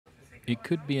It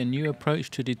could be a new approach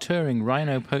to deterring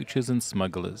rhino poachers and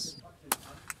smugglers.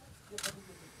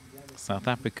 South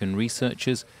African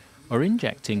researchers are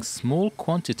injecting small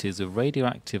quantities of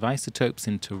radioactive isotopes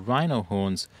into rhino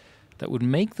horns that would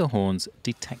make the horns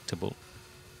detectable.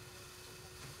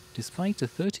 Despite a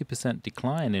 30%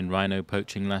 decline in rhino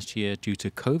poaching last year due to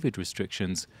COVID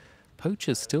restrictions,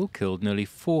 poachers still killed nearly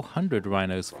 400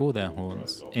 rhinos for their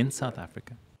horns in South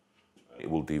Africa. It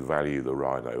will devalue the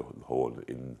rhino horn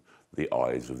in the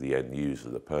eyes of the end user,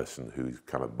 the person who's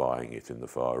kind of buying it in the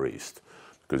Far East.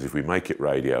 Because if we make it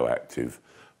radioactive,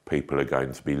 people are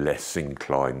going to be less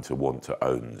inclined to want to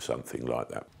own something like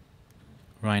that.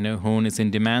 Rhino horn is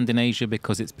in demand in Asia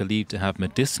because it's believed to have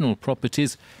medicinal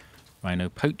properties. Rhino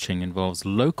poaching involves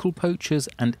local poachers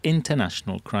and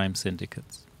international crime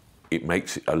syndicates. It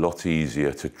makes it a lot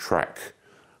easier to track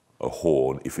a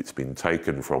horn if it's been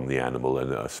taken from the animal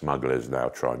and a smuggler is now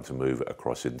trying to move it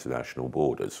across international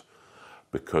borders,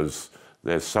 because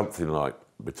there's something like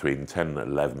between 10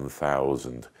 and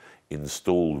 11,000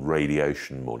 installed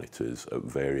radiation monitors at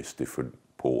various different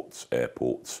ports,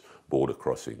 airports, border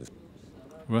crossings.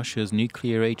 Russia's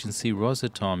nuclear agency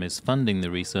Rosatom is funding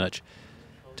the research.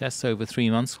 Tests over 3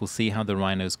 months will see how the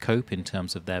rhinos cope in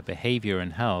terms of their behavior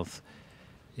and health.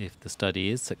 If the study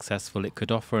is successful, it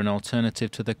could offer an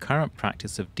alternative to the current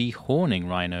practice of dehorning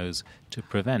rhinos to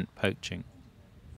prevent poaching.